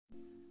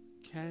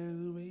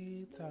Can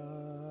we talk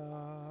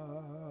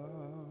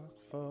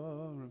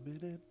for a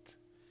minute?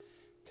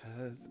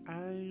 'Cause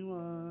I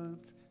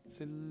want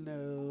to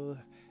know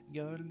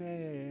your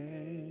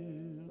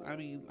name. I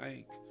mean,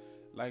 why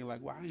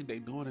ain't they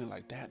doing it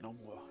like that no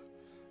more?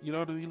 You know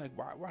what I mean? Like,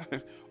 why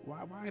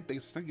ain't they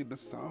singing the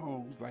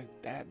songs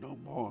like that no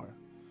more?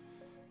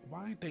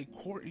 Why ain't they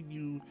courting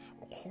you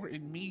or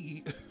courting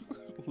me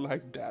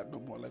like that no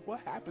more? Like,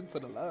 what happened to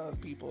the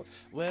love, people?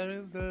 Where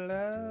is the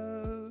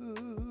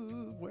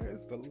love? Where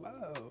is the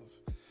love?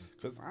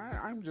 Because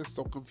I'm just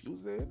so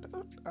confused.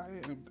 I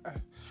am,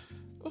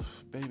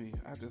 baby,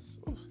 I just,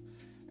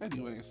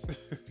 anyways,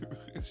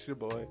 it's your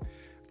boy.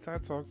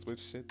 Tad talks with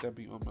shit that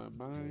be on my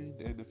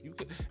mind. And if you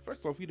could,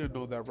 first off, you didn't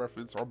know that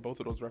reference or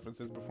both of those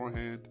references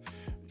beforehand,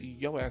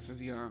 your ass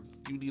is young.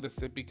 You need a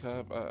sippy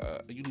cup.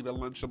 You need a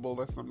Lunchable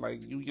or something.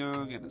 Like, you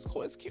young and it's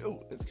cool. It's cute.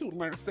 It's cute.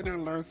 Sit down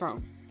and learn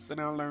something. Sit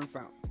down and learn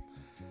something.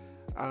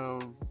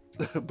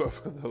 But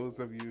for those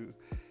of you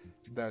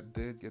that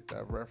did get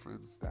that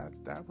reference,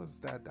 that was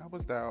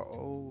that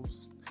old.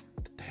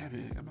 Damn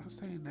it! Am I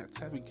saying that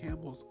Tevin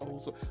Campbell's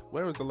old school?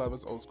 Where is the Love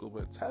is old school?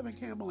 But Tevin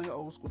Campbell ain't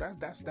old school.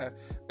 That's that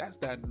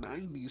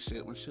 '90s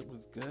shit when shit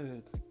was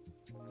good.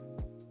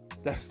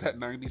 That's that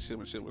 '90s shit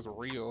when shit was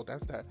real.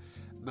 That's that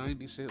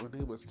 '90s shit when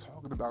they was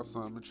talking about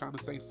something and trying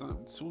to say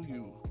something to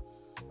you,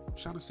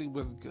 trying to see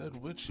what's good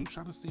with you,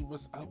 trying to see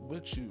what's up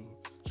with you,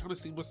 trying to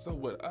see what's up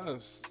with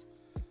us.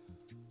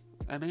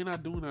 And they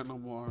not doing that no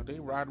more. They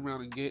riding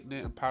around and getting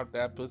it and pop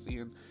that pussy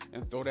and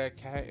throw that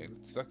cat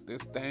and suck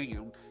this thing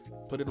and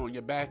put it on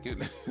your back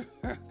and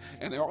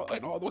and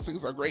all those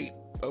things are great.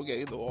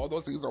 Okay, all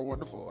those things are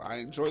wonderful. I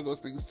enjoy those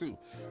things too.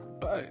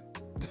 But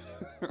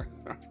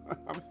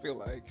I feel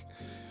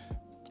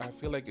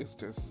like it's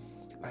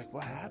just like,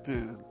 what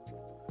happened?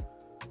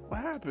 What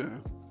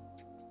happened?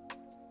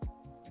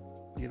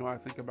 You know, I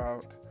think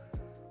about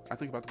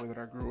the way that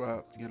I grew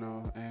up, you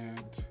know,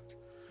 and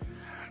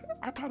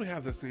I probably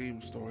have the same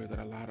story that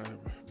a lot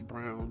of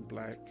brown,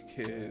 black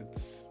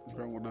kids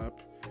growing up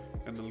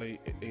in the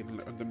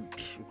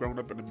growing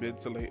up in the mid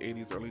to late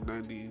 80s, early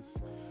 90s,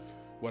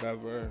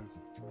 whatever,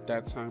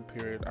 that time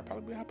period. I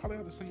probably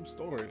have the same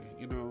story.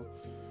 You know,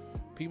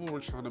 people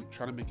were trying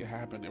to make it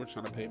happen. They were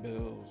trying to pay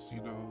bills.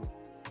 You know,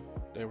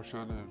 they were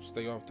trying to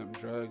stay off them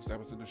drugs that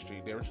was in the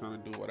street. They were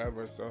trying to do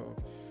whatever. So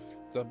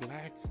the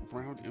black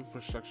brown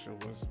infrastructure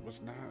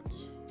was not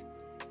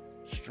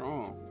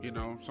strong. You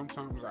know,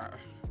 sometimes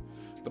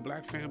the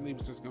black family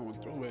was just going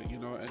through it, you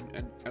know,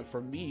 and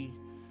for me,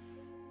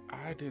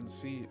 I didn't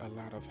see a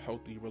lot of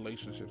healthy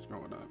relationships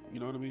growing up. You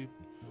know what I mean?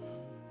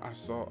 I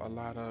saw a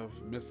lot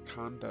of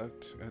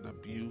misconduct and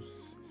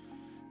abuse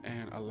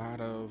and a lot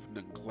of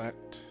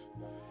neglect.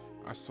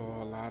 I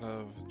saw a lot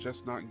of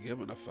just not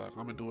giving a fuck.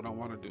 I'm gonna do what I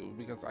want to do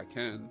because I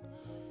can,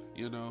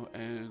 you know,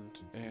 and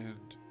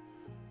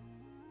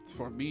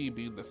for me,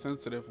 being the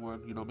sensitive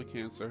one, you know, I'm a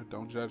Cancer.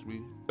 Don't judge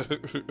me.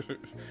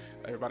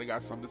 Everybody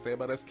got something to say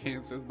about us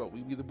Cancers, but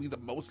we the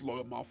most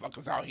loyal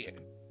motherfuckers out here.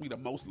 We the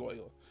most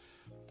loyal.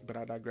 But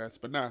I digress.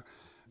 But nah,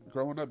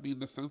 growing up being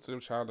the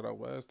sensitive child that I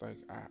was, like,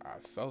 I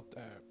felt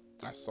that.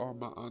 I saw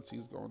my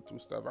aunties going through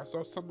stuff. I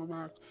saw some of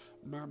my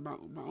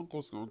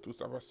uncles going through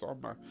stuff. I saw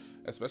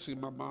especially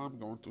my mom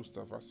going through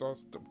stuff. I saw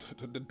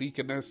the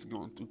deaconess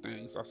going through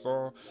things. I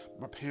saw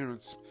my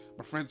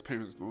friends'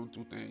 parents going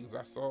through things.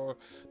 I saw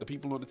the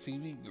people on the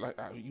TV. Like,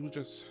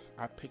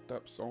 I picked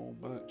up so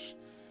much,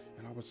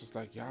 and I was just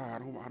like, yeah, I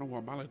don't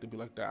want my life to be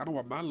like that. I don't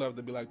want my love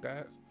to be like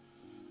that.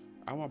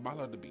 I want my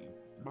love to be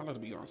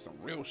on some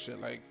real shit.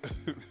 Like,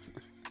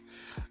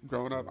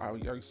 growing up, I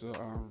used to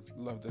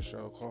love this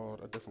show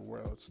called A Different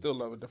World. Still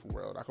love A Different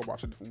World. I could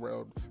watch A Different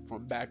World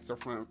from back to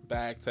front,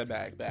 back to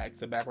back, back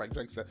to back, like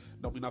Drake said.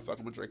 Don't be not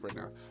fucking with Drake right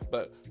now.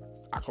 But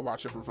I could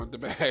watch it from front to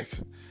back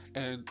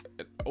and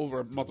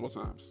over multiple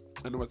times.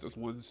 And there was this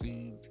one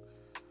scene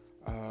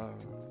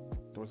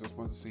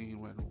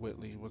when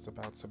Whitley was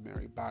about to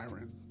marry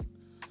Byron.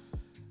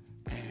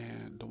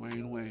 And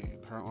Dwayne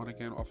Wayne, her on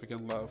again, off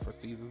again love for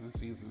seasons and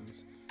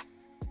seasons.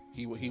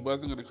 He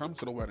wasn't going to come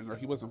to the wedding, or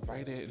he was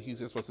invited, and he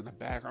just was in the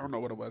back. I don't know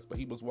what it was, but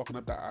he was walking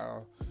up the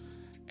aisle,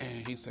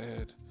 and he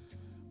said,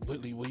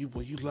 Whitley, will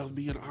you love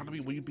me and honor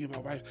me? Will you be my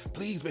wife?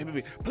 Please,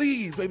 baby,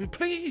 please, baby,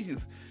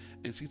 please.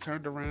 And she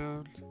turned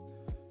around,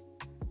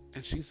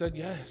 and she said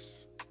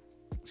yes.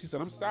 She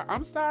said,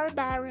 I'm sorry,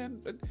 Byron,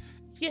 but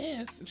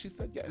yes. And she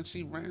said yeah, and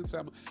she ran to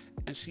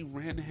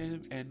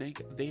him, and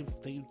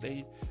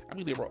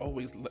and they were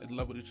always in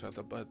love with each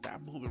other, but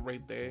that moment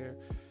right there,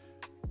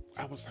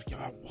 I was like, yo,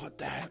 I want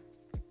that.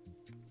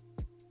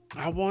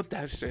 I want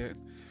that shit.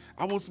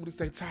 I want somebody to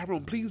say,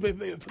 Tyrone, please,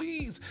 baby,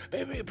 please,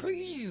 baby,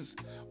 please.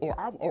 Or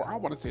I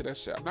want to say that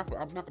shit. I'm not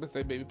gonna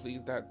say baby,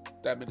 please that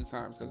many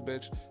times, because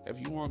bitch, if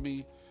you want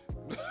me,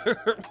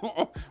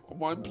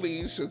 one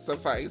please should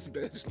suffice,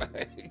 bitch.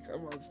 Like,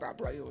 come on, stop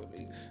playing with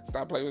me.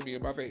 Stop playing with me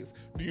in my face.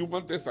 Do you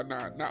want this or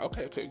not? Nah,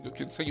 okay,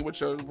 continue with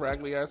your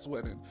raggedy ass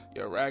wedding.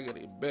 You're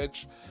raggedy,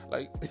 bitch.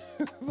 Like,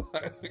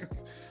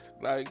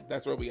 like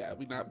that's where we at.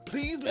 We not,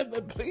 please,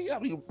 baby, please. I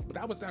mean,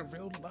 that was that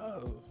real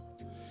love.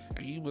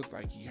 and he was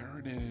like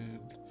yearning.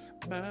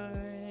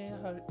 My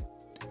heart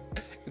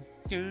is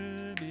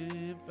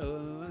yearning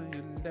for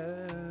your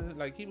love.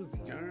 Like he was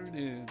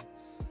yearning,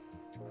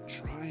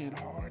 trying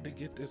hard to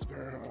get this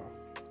girl,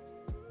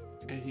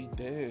 and he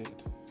did.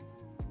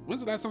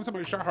 When's the last time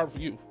somebody tried hard for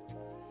you?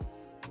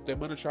 They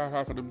might have tried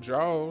hard for them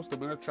jaws. They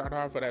might have tried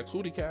hard for that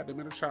cootie cat. They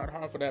might have tried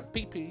hard for that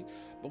pee-pee.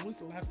 But when's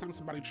the last time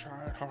somebody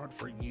tried hard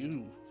for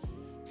you?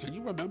 Can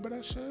you remember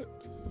that shit?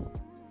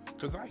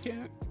 Because I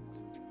can't.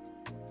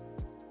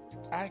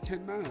 I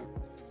cannot.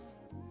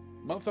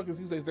 Motherfuckers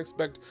these days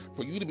expect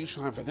for you to be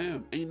trying for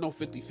them. Ain't no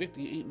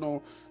 50-50. Ain't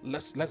no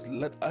let's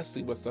let us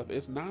see what's up.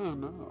 It's nah.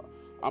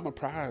 I'm a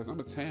prize.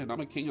 I'm a 10. I'm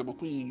a king. I'm a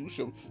queen. You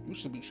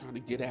should be trying to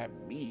get at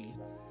me.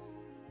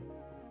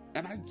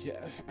 And I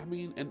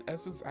mean, in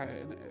essence,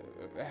 I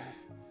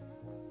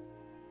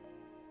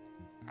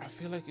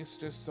feel like it's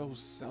just so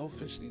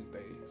selfish these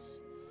days.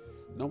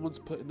 No one's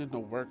putting in the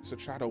work to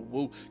try to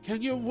woo.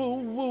 Can you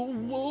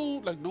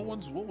woo? Like, no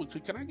one's wooing.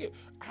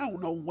 I don't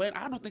know when.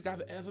 I don't think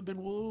I've ever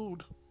been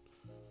wooed.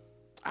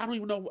 I don't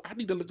even know. I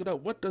need to look it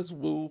up. What does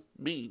woo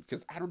mean?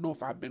 Because I don't know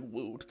if I've been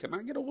wooed. Can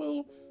I get a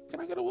woo?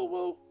 Can I get a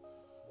woo?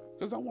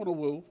 Because I want a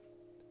woo.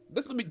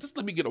 Just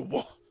let me get a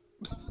woo.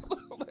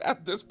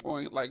 At this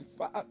point, like,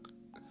 fuck.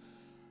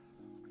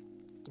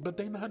 But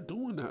they not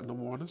doing that no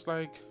more. And it's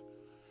like,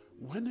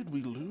 when did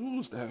we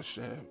lose that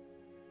shit?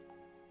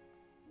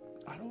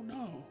 I don't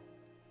know.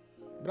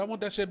 But I want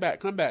that shit back.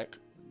 Come back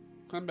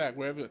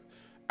wherever.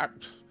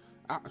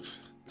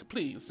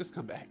 Please, just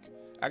come back.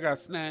 I got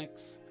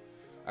snacks.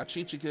 I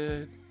treat you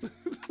good.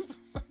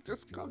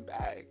 Just come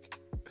back.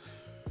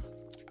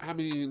 I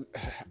mean,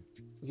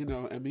 you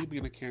know, and me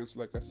being a Cancer,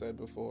 like I said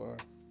before,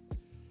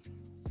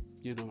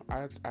 you know,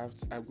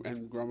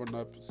 and growing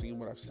up, seeing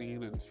what I've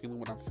seen and feeling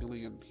what I'm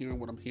feeling and hearing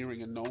what I'm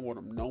hearing and knowing what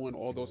I'm knowing,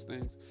 all those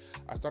things,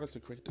 I started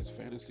to create this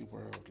fantasy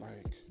world.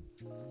 Like,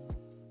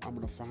 I'm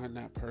gonna find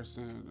that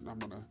person and I'm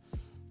gonna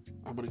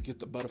get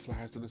the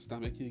butterflies in the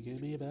stomach. You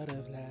give me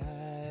butterflies,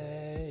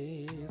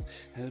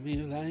 have me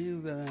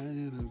lying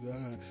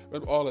there,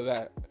 but all of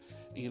that.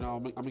 You know,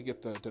 I'm gonna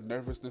get the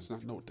nervousness and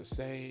I know what to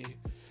say.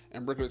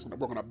 And we're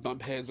gonna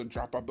bump heads and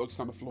drop our books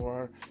on the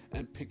floor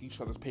and pick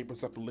each other's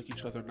papers up and lick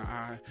each other in the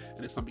eye.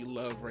 And it's gonna be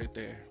love right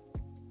there.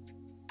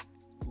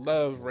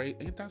 Love, right?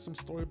 Ain't that some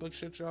storybook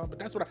shit, y'all? But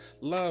that's what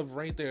love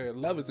right there.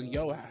 Love is in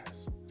your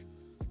eyes.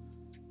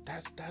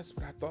 That's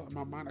what I thought in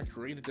my mind. I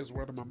created this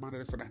world in my mind.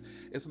 It's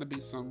gonna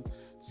be some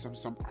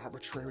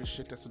arbitrary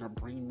shit that's gonna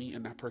bring me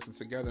and that person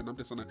together, and I'm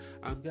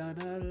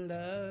gonna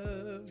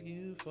love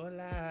you for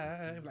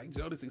life, like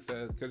Jodeci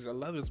says, because your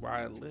love is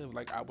why I live.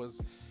 Like, I was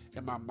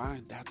in my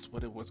mind, that's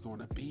what it was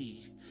gonna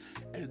be,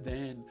 and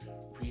then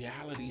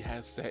reality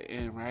has set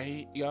in,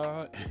 right,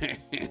 y'all?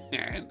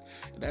 And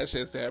that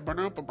shit said, like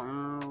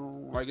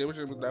it was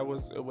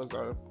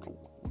a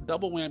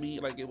double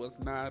whammy. Like, it was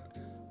not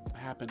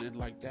happening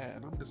like that,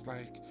 and I'm just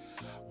like,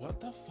 what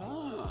the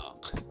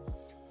fuck?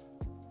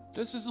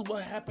 This isn't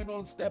what happened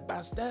on Step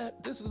by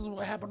Step. This isn't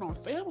what happened on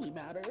Family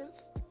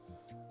Matters.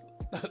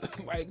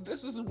 Like,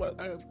 this isn't what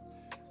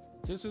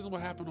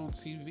happened on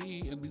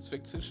TV in these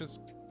fictitious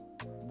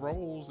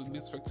roles and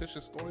these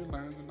fictitious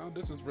storylines. And now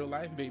this is real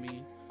life,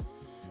 baby.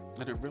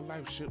 And in real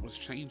life, shit was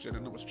changing,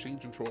 and it was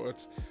changing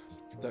towards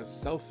the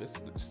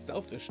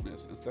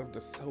selfishness instead of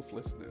the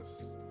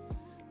selflessness.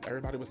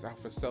 Everybody was out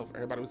for self.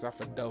 Everybody was out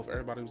for delf.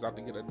 Everybody was out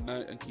to get a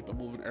nut and keep it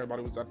moving.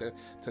 Everybody was out there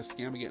to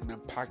scam and get in their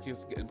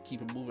pockets and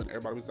keep it moving.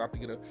 Everybody was out to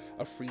get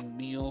a free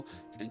meal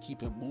and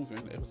keep it moving.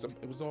 It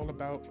was all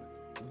about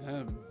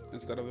them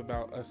instead of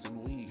about us and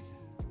we.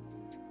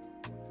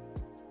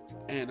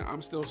 And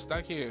I'm still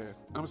stuck here.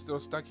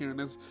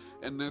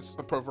 In this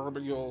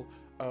proverbial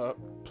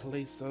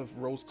place of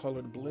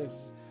rose-colored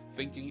bliss,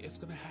 thinking it's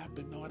gonna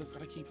happen. No, I just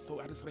gotta keep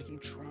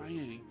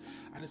trying.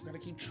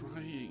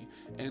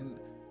 And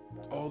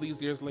all these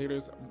years later,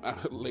 it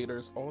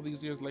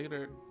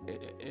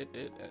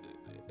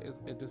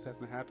just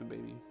hasn't happened,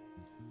 baby.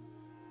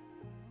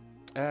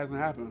 It hasn't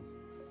happened.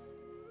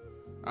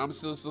 I'm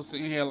still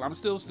sitting here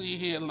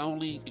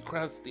lonely,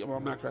 crusty. Well,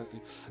 I'm not crusty.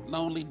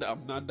 Lonely.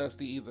 I'm not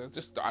dusty either. We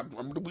just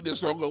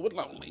gonna go with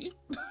lonely.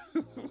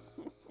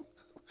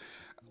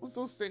 I'm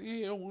still sitting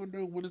here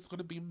wondering when it's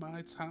gonna be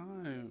my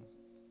time.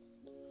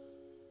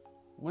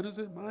 When is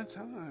it my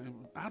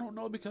time? I don't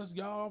know, because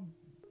y'all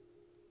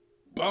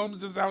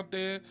bums is out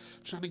there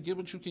trying to get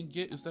what you can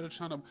get instead of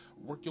trying to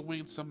work your way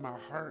into my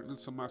heart and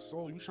into my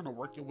soul. You trying to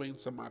work your way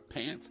into my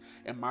pants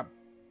and my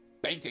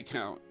bank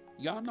account.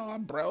 Y'all know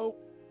I'm broke.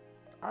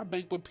 I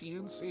bank with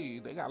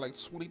PNC. They got like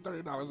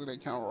 $20-$30 in their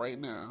account right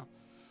now.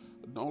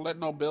 Don't let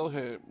no bill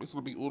hit. It's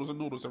gonna be oodles and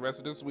noodles the rest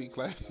of this week.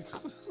 Like,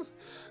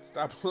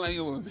 stop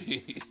playing with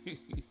me.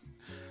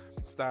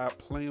 Stop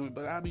playing with me.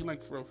 But I mean,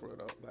 like, for real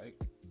though. Like,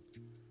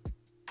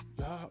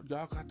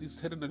 y'all got these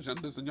hidden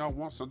agendas and y'all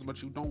want something,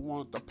 but you don't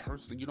want the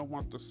person. You don't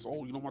want the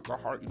soul. You don't want the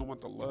heart. You don't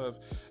want the love.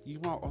 You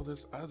want all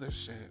this other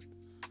shit.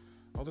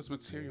 All this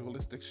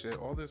materialistic shit.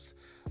 All this.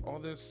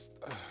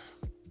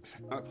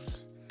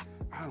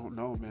 I don't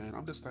know, man.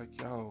 I'm just like,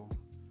 yo.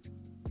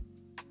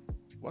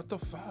 What the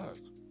fuck?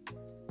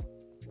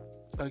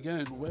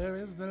 Again, where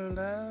is the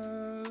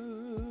love?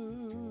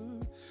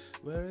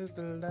 Where is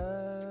the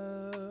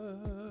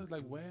love?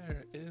 Like,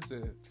 where is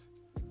it?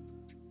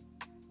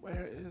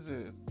 Where is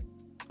it?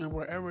 And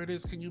wherever it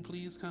is, can you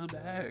please come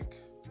back?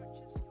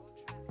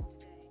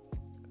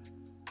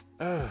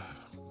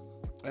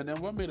 And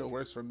then what made it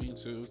worse for me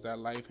too is that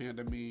life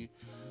handed me,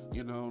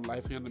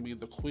 life handed me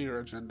the queer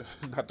agenda,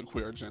 not the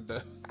queer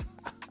agenda.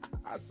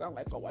 I sound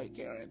like a white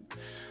Karen.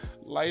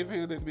 Life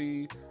handed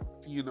me,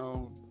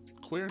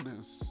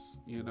 queerness,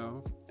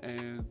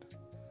 and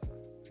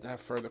that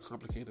further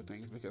complicated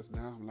things because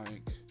now I'm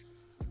like,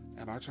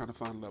 am I trying to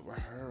find love with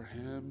her,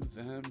 him,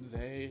 them,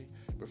 they?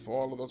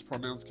 Before all of those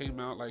pronouns came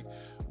out, like,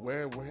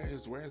 where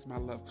is my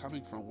love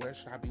coming from? Where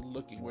should I be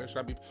looking? Who should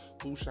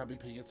I be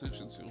paying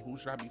attention to? Who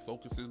should I be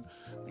focusing?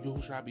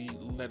 Who should I be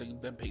letting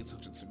them pay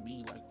attention to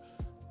me? Like,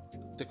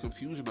 the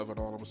confusion of it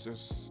all, it was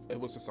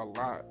just a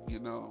lot,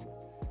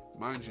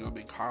 Mind you, I'm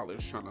in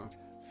college trying to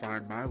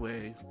find my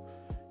way,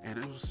 and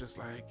it was just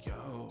like,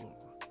 yo,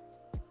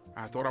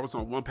 I thought I was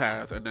on one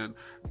path, and then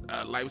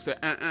life said,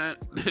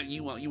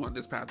 you want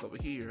this path over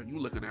here, and you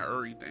looking at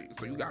everything.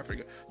 So you gotta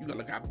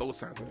look at both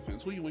sides of the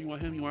fence. Who you want? You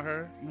want him? You want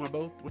her? You want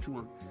both? What you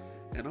want?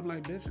 And I'm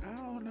like, bitch, I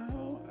don't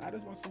know. I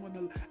just want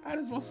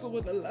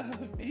someone to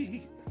love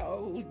me,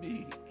 hold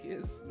me,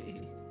 kiss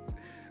me,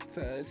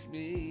 touch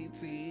me,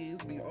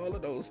 tease me, all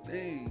of those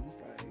things.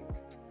 Like,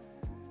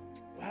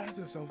 why is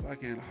it so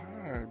fucking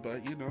hard?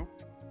 But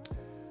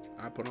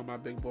I put on my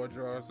big boy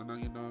drawers, and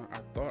I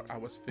thought I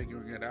was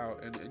figuring it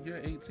out. And you're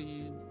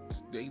 18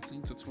 to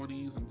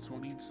 20s and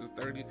 20 to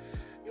 30,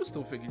 you're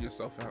still figuring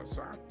yourself out.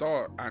 So I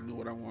thought I knew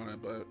what I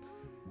wanted, but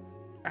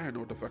I didn't know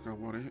what the fuck I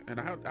wanted. And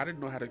I didn't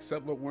know how to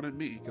accept what wanted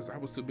me, because I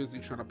was too busy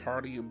trying to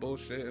party and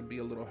bullshit and be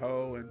a little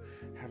hoe and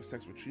have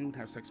sex with you and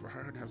have sex with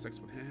her and have sex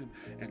with him.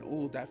 And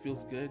oh, that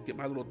feels good. Get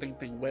my little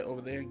thing wet over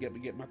there and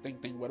get my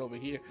thing wet over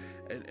here.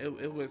 And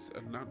it was,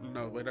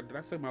 no, wait, did I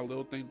say my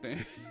little thing?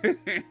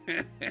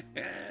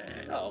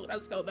 Oh,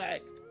 let's go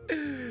back.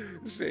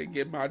 Shit,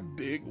 get my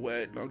dick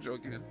wet. No, I'm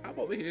joking. I'm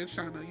over here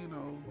trying to,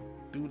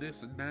 do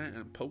this and that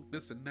and poke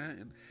this and that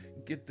and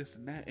get this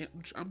and that. And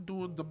I'm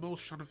doing the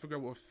most, trying to figure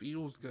out what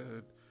feels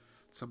good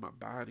to my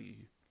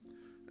body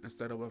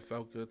instead of what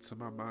felt good to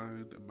my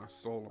mind and my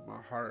soul and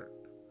my heart.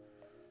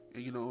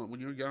 And when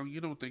you're young,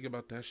 you don't think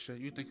about that shit.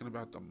 You're thinking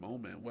about the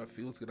moment, what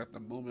feels good at the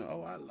moment.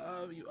 Oh, I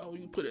love you. Oh,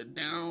 you put it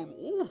down.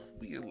 Ooh,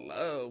 we in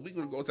love. We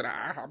gonna go to the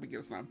IHOP and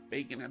get some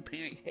bacon and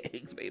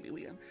pancakes,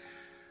 baby.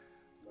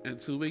 And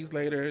 2 weeks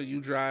later,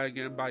 you dry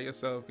again by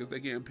yourself because they're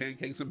getting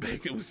pancakes and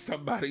bacon with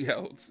somebody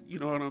else. You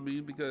know what I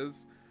mean?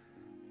 Because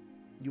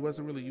you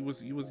wasn't really, you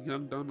was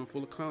young, dumb, and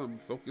full of cum.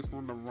 Focused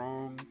on the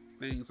wrong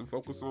things and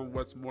focused on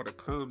what's more to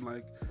come.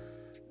 Like,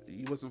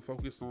 you wasn't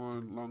focused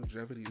on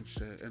longevity and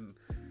shit. And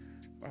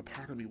a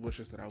part of me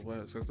wishes that I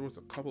was, because there was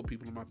a couple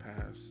people in my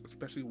past,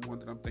 especially one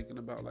that I'm thinking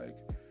about, like,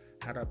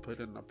 had I put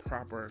in the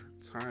proper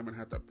time and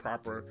had the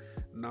proper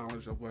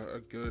knowledge of what a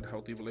good,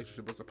 healthy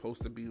relationship was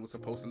supposed to be and was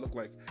supposed to look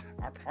like,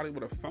 I probably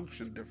would have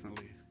functioned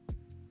differently.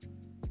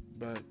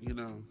 But,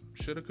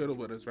 shoulda, coulda,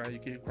 woulda, right? You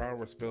can't cry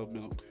over spilled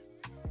milk.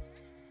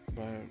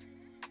 But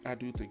I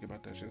do think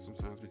about that shit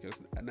sometimes, because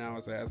now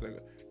as a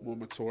more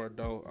mature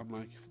adult, I'm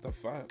like, the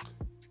fuck?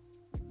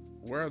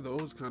 Where are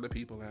those kind of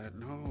people at?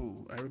 No,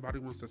 everybody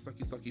wants to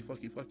sucky,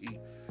 fucky.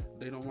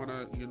 They don't want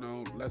to,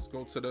 let's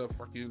go to the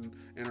fucking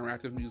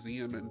interactive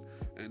museum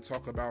and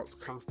talk about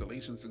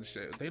constellations and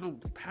shit. They don't,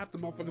 half the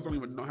motherfuckers don't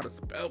even know how to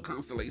spell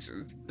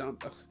constellations. Dumb.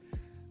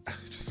 I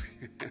just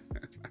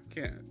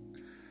can't.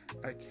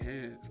 I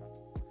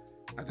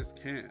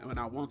just can't. I mean,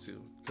 I want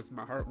to, because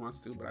my heart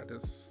wants to, but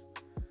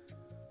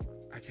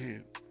I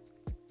can't.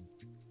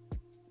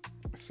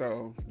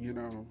 So,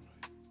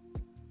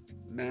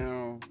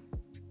 now,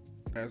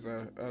 as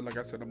like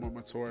I said, a more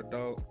mature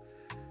adult,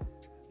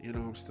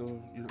 I'm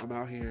still, I'm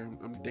out here,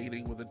 I'm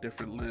dating with a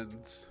different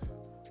lens.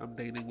 I'm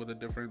dating with a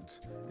different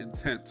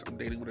intent. I'm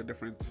dating with a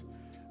different,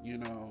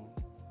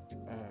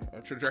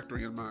 a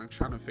trajectory in mind,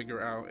 trying to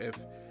figure out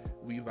if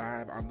we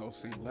vibe on those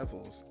same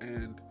levels.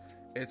 And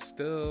it's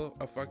still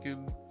a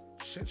fucking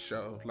shit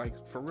show.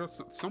 Like, for real,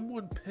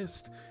 someone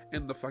pissed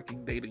in the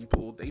fucking dating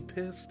pool. They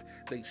pissed,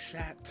 they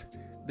shat,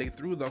 they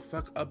threw the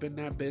fuck up in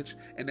that bitch,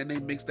 and then they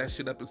mix that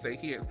shit up and say,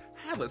 here,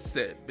 have a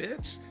sip,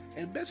 bitch.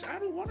 And bitch, I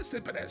don't want to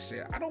sip of that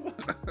shit. I don't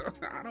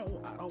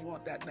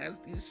want that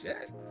nasty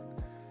shit.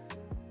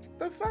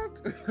 The fuck?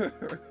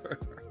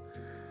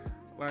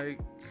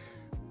 Like,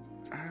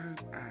 I'm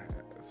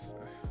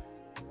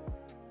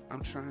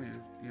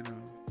trying,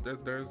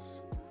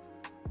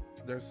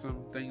 there's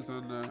some things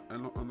on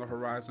the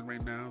horizon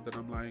right now that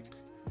I'm like,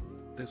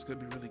 this could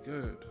be really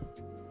good.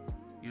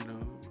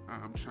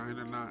 I'm trying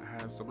to not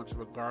have so much of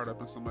a guard up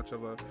and so much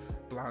of a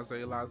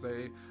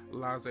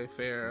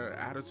laissez-faire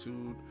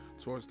attitude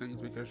towards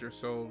things, because you're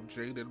so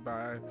jaded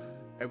by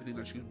everything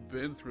that you've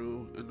been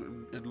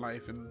through in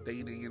life and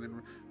dating and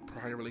in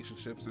prior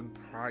relationships and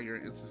prior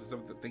instances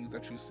of the things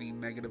that you've seen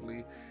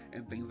negatively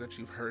and things that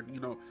you've heard,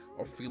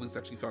 or feelings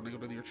that you felt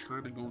negatively. You're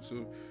trying to go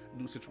into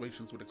new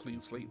situations with a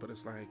clean slate, but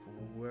it's like,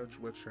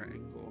 what's your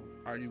angle?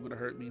 Are you going to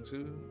hurt me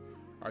too?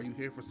 Are you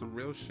here for some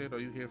real shit? Are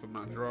you here for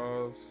my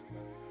draws?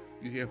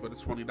 You here for the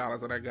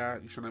 $20 that I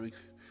got? You trying to make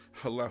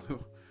hello?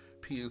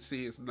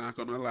 PNC is not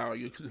gonna allow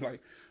you.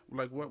 like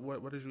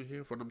what is you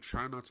here for? And I'm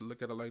trying not to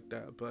look at it like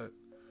that, but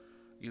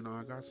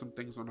I got some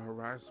things on the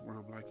horizon where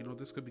I'm like,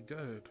 this could be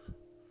good.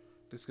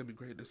 This could be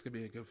great. This could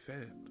be a good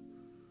fit.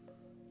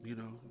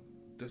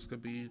 This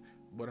could be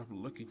what I'm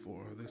looking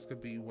for. This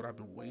could be what I've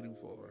been waiting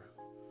for.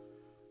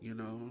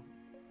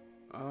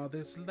 All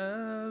this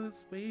love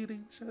is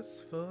waiting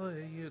just for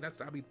you. That's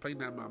I be playing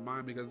that in my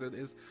mind, because it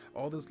is,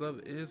 all this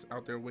love is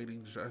out there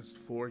waiting just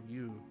for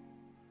you.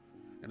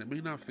 And it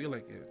may not feel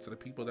like it to the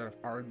people that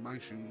are in my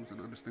shoes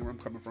and understand where I'm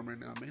coming from right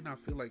now. It may not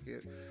feel like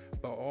it,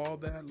 but all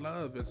that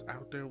love is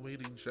out there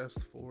waiting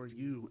just for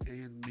you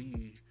and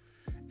me.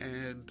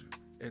 And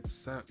it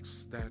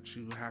sucks that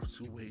you have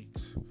to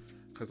wait,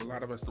 because a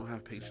lot of us don't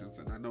have patience.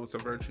 And I know it's a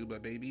virtue,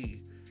 but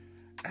baby,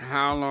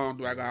 how long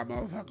do I gotta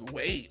motherfucking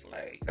wait?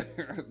 Like,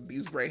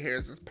 these gray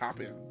hairs is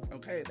popping.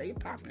 Okay, they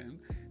popping.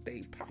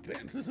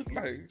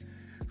 Like,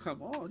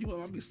 come on, you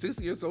want to be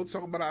 60 years old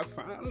talking about I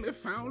finally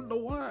found the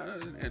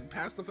one and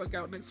pass the fuck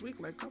out next week?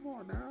 Like, come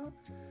on now.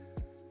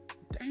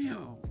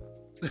 Damn.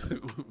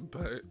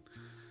 But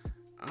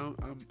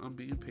I'm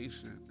being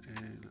patient,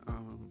 and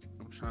I'm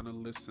trying to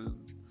listen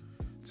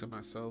to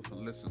myself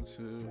and listen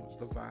to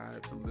the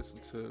vibes and listen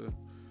to,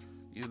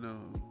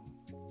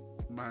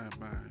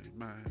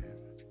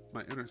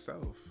 my inner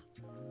self.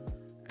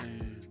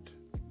 And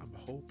I'm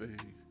hoping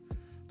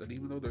that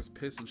even though there's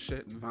piss and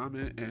shit and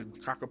vomit and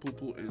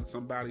cockapoo in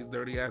somebody's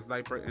dirty ass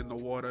diaper in the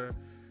water,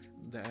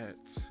 that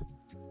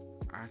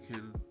I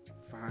can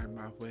find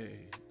my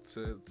way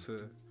to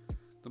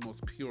the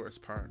most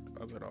purest part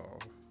of it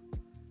all,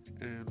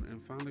 and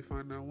finally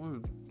find that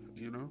one,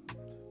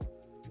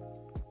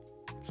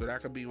 So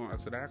that could be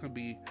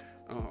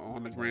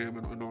on the gram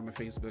and on the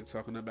Facebook,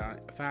 talking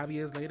about 5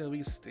 years later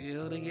we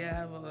still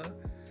together.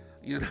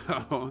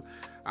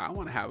 I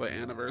want to have an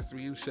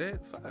anniversary and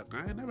shit. Fuck, I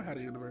ain't never had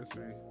an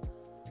anniversary.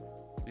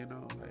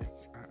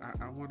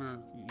 I want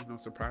to,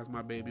 surprise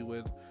my baby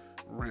with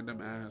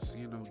random ass,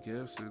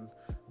 gifts and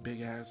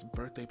big ass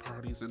birthday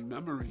parties and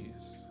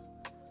memories.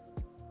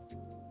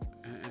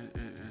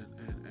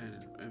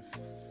 And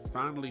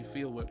finally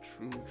feel what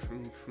true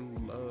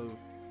love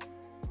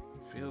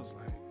feels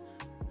like,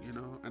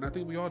 And I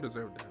think we all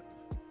deserve that.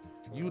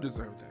 You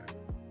deserve that.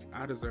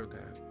 I deserve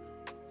that.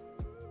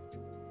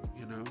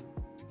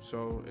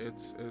 So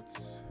it's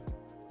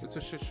a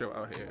shit show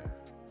out here.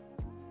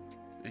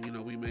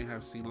 And we may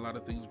have seen a lot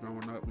of things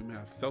growing up. We may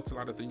have felt a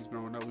lot of things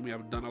growing up. We may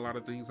have done a lot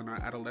of things in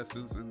our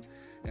adolescence and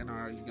in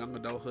our young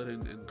adulthood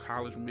and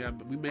college.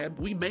 We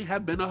may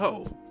have been a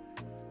hoe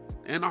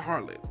and a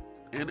harlot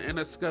and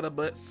a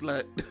scuttlebutt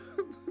slut.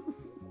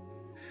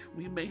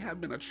 We may have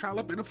been a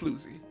trollop and a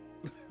floozy.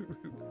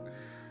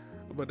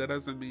 But that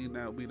doesn't mean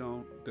that we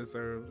don't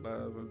deserve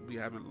love, and we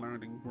haven't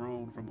learned and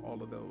grown from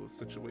all of those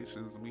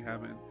situations, and we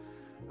haven't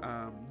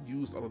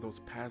used all of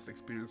those past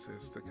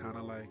experiences to kind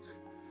of like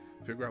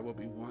figure out what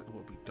we want and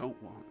what we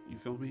don't want. You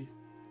feel me?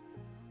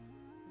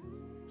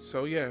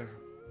 So yeah,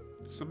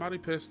 somebody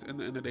pissed in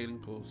the dating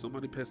pool.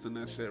 Somebody pissed in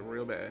that shit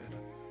real bad.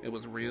 It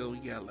was real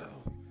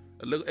yellow.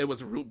 It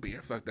was root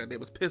beer. Fuck that. They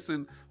was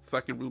pissing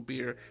fucking root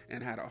beer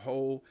and had a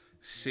whole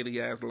shitty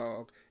ass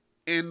log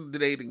in the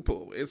dating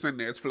pool. It's in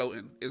there. It's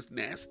floating. It's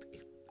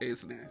nasty.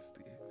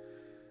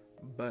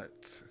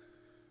 But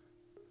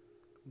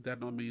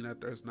that don't mean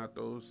that there's not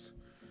those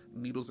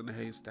needles in the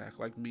haystack,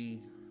 like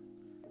me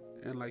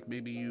and like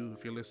maybe you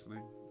if you're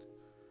listening,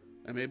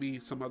 and maybe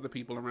some other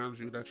people around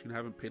you that you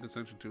haven't paid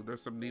attention to.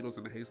 There's some needles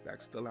in the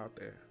haystack still out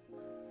there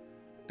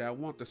that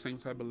want the same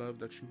type of love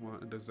that you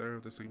want and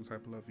deserve the same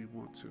type of love you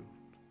want to.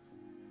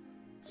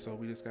 So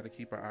we just got to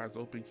keep our eyes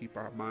open, keep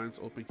our minds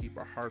open, keep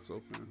our hearts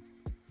open,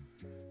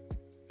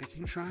 and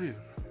keep trying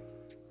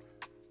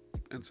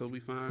until we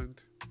find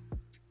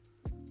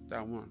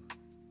that one.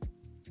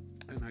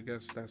 And I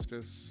guess that's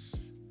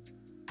just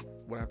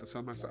what I have to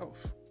tell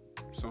myself.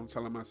 So I'm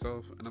telling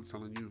myself and I'm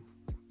telling you,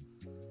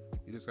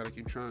 you just got to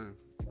keep trying,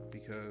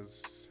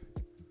 because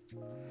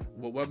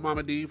what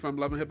Mama D from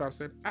Love and Hip Hop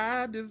said,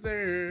 I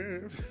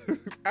deserve,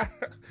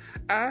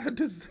 I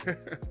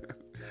deserve,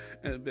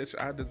 and bitch,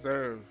 I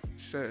deserve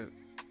shit.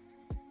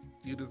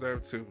 You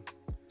deserve too.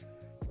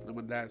 And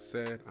with that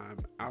said, I'm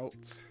out.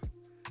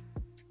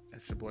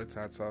 It's your boy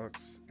Ty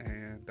Talks,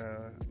 and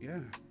yeah,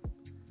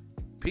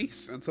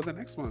 peace until the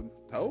next one.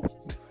 Oh.